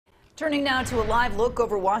Turning now to a live look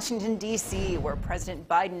over Washington, D.C., where President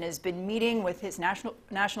Biden has been meeting with his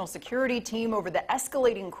national security team over the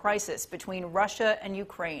escalating crisis between Russia and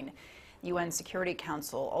Ukraine. The UN Security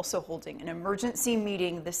Council also holding an emergency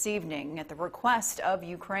meeting this evening at the request of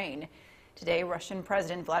Ukraine. Today, Russian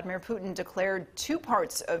President Vladimir Putin declared 2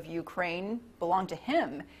 parts of Ukraine belong to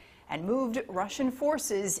him and moved Russian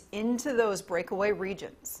forces into those breakaway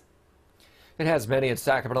regions. It has many in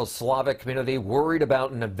Sacramento's Slavic community worried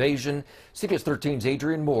about an invasion. CBS 13's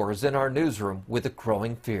Adrian Moore is in our newsroom with the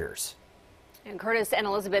growing fears. And Curtis and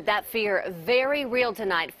Elizabeth, that fear very real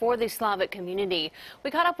tonight for the Slavic community.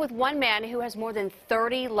 We caught up with one man who has more than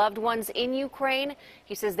 30 loved ones in Ukraine.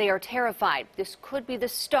 He says they are terrified. This could be the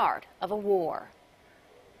start of a war.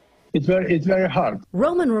 It's very hard.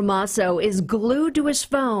 Roman Romaso is glued to his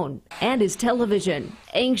phone and his television,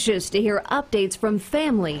 anxious to hear updates from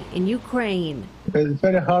family in Ukraine. It's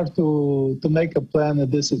very hard to make a plan in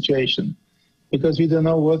this situation because we don't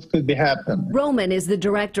know what could be happening. Roman is the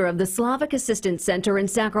director of the Slavic Assistance Center in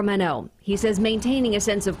Sacramento. He says maintaining a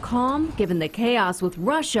sense of calm, given the chaos with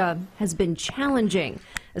Russia, has been challenging,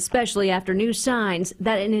 especially after new signs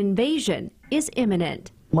that an invasion is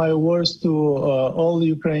imminent. My words to all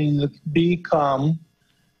Ukrainians: be calm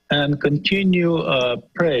and continue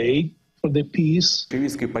pray for the peace.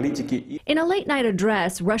 In a late-night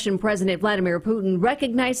address, Russian President Vladimir Putin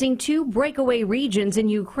recognizing 2 breakaway regions in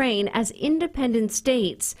Ukraine as independent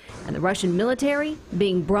states and the Russian military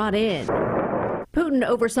being brought in. Putin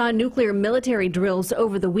oversaw nuclear military drills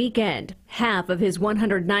over the weekend. Half of his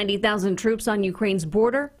 190,000 troops on Ukraine's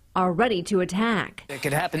border are ready to attack. It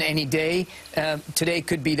could happen any day. Today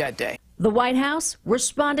could be that day. The White House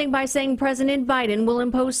responding by saying President Biden will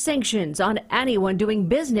impose sanctions on anyone doing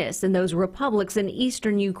business in those republics in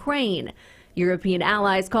eastern Ukraine. European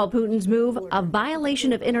allies call Putin's move a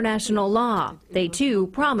violation of international law. They, too,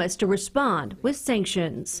 promise to respond with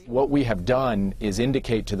sanctions. What we have done is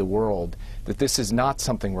indicate to the world that this is not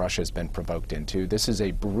something Russia has been provoked into. This is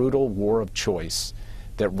a brutal war of choice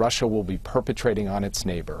that Russia will be perpetrating on its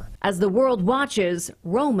neighbor. As the world watches,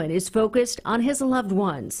 Roman is focused on his loved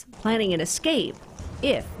ones, planning an escape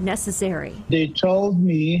if necessary. They told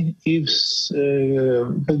me if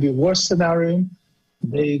it could be worst scenario,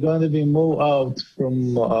 they're going to be moved out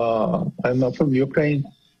from from Ukraine,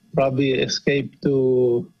 probably escape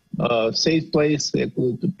to a safe place,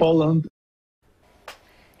 to Poland.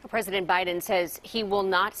 President Biden says he will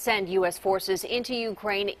not send U.S. forces into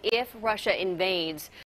Ukraine if Russia invades.